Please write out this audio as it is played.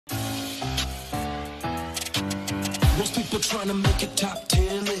Most people trying to make it top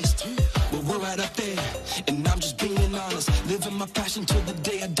 10 list, but we're right up there, and I'm just being honest. Living my passion till the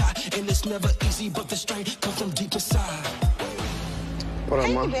day I die, and it's never easy, but the strength comes from deep inside. What up,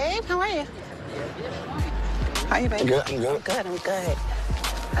 hey, Mom? babe, how are you? How are you, babe? Good, I'm good. I'm good.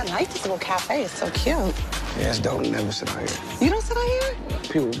 I like this little cafe, it's so cute. Yeah, it's dope. Never sit out here. You don't sit out here?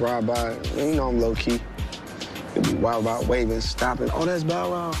 People drive by, you know I'm low-key. They be wild about waving, stopping. Oh, that's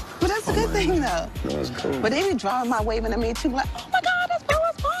BowWow. But that's a good thing, though. No, it's cool. But they be driving by waving at me, too, like, oh, my God, that's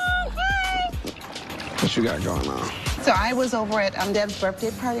BowWow's mom, hey! What you got going on? So I was over at Deb's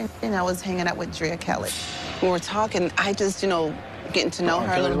birthday party, and I was hanging out with Andrea Kelly. We were talking, I just, you know, getting to know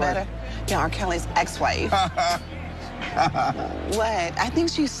her a little better. Yeah, R. Kelly's ex-wife. What? I think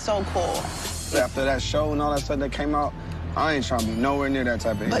she's so cool. After that show and all that stuff that came out, I ain't trying to be nowhere near that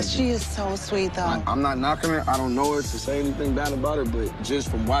type of energy. But she is so sweet, though. I'm not knocking her. I don't know her to say anything bad about her, but just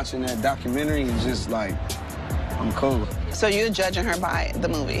from watching that documentary, it's just like, I'm cool. So you're judging her by the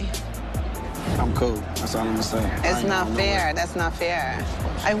movie? I'm cool. That's all I'm gonna say. It's not fair. That's not fair.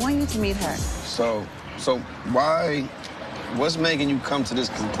 I want you to meet her. So what's making you come to this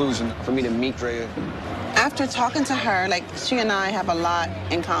conclusion for me to meet Drea? After talking to her, like, she and I have a lot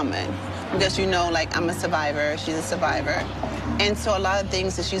in common. Because, you know, like, I'm a survivor, she's a survivor. And so a lot of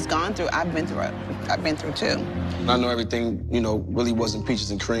things that she's gone through, I've been through it. I've been through, too. I know everything, you know, really wasn't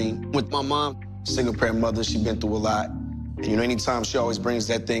peaches and cream. With my mom, single parent mother, she's been through a lot. And, you know, anytime she always brings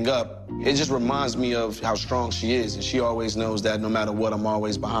that thing up, it just reminds me of how strong she is. And she always knows that no matter what, I'm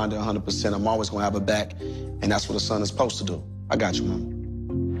always behind her 100%. I'm always gonna have her back. And that's what a son is supposed to do. I got you,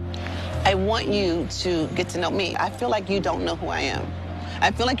 Mom. I want you to get to know me. I feel like you don't know who I am. I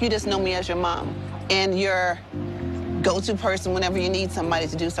feel like you just know me as your mom and your go-to person whenever you need somebody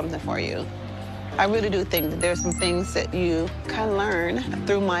to do something for you. I really do think that there's some things that you can learn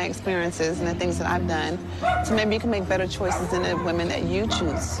through my experiences and the things that I've done, so maybe you can make better choices in the women that you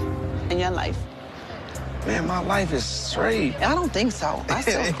choose in your life. Man, my life is straight. I don't think so. I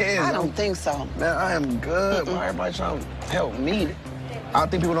don't think so. Man, I am good. Why everybody trying to help me? I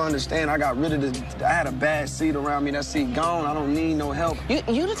think people don't understand. I got rid of I had a bad seat around me. That seat gone. I don't need no help.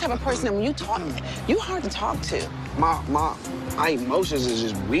 You the type of person that when you talk, you hard to talk to. My emotions is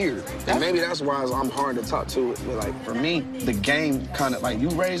just weird. And maybe that's why I'm hard to talk to. But like, for me, the game kind of, like, you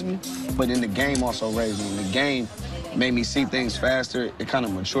raised me, but then the game also raised me. And the game made me see things faster. It kind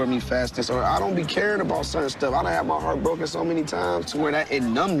of matured me faster. So I don't be caring about certain stuff. I done had my heart broken so many times to where it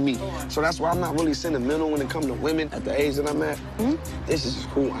numbed me. So that's why I'm not really sentimental when it comes to women at the age that I'm at. This is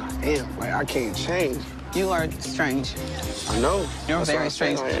who I am. Like, I can't change. You are strange. I know. You're very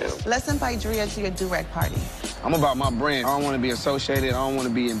strange. Let's invite Drea to your do-rag party. I'm about my brand. I don't want to be associated. I don't want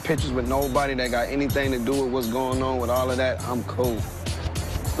to be in pictures with nobody that got anything to do with what's going on with all of that. I'm cool.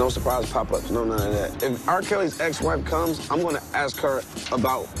 No surprise pop-ups, no none of that. If R. Kelly's ex-wife comes, I'm gonna ask her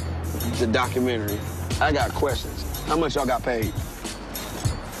about the documentary. I got questions. How much y'all got paid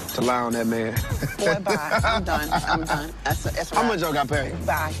to lie on that man? Boy, bye. I'm done. I'm done. That's How much y'all got paid?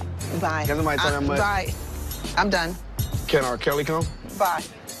 Bye. Bye. Can somebody tell me how much? Bye. I'm done. Can R. Kelly come? Bye.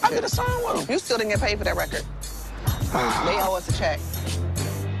 I did a song with him. You still didn't get paid for that record. They owe us a check.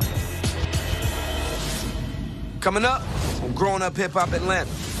 Coming up, on Growing Up Hip Hop Atlanta.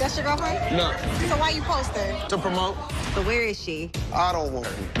 That's your girlfriend? No. So why you posting? To promote. So where is she? I don't want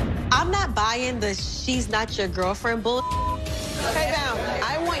her. I'm not buying the she's not your girlfriend bull. Okay, now,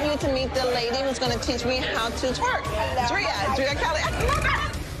 I want you to meet the lady who's gonna teach me how to twerk. Andrea Kelly.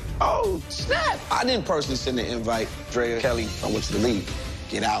 Oh, snap. I didn't personally send an invite. Andrea Kelly, I want you to leave.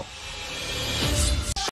 Get out.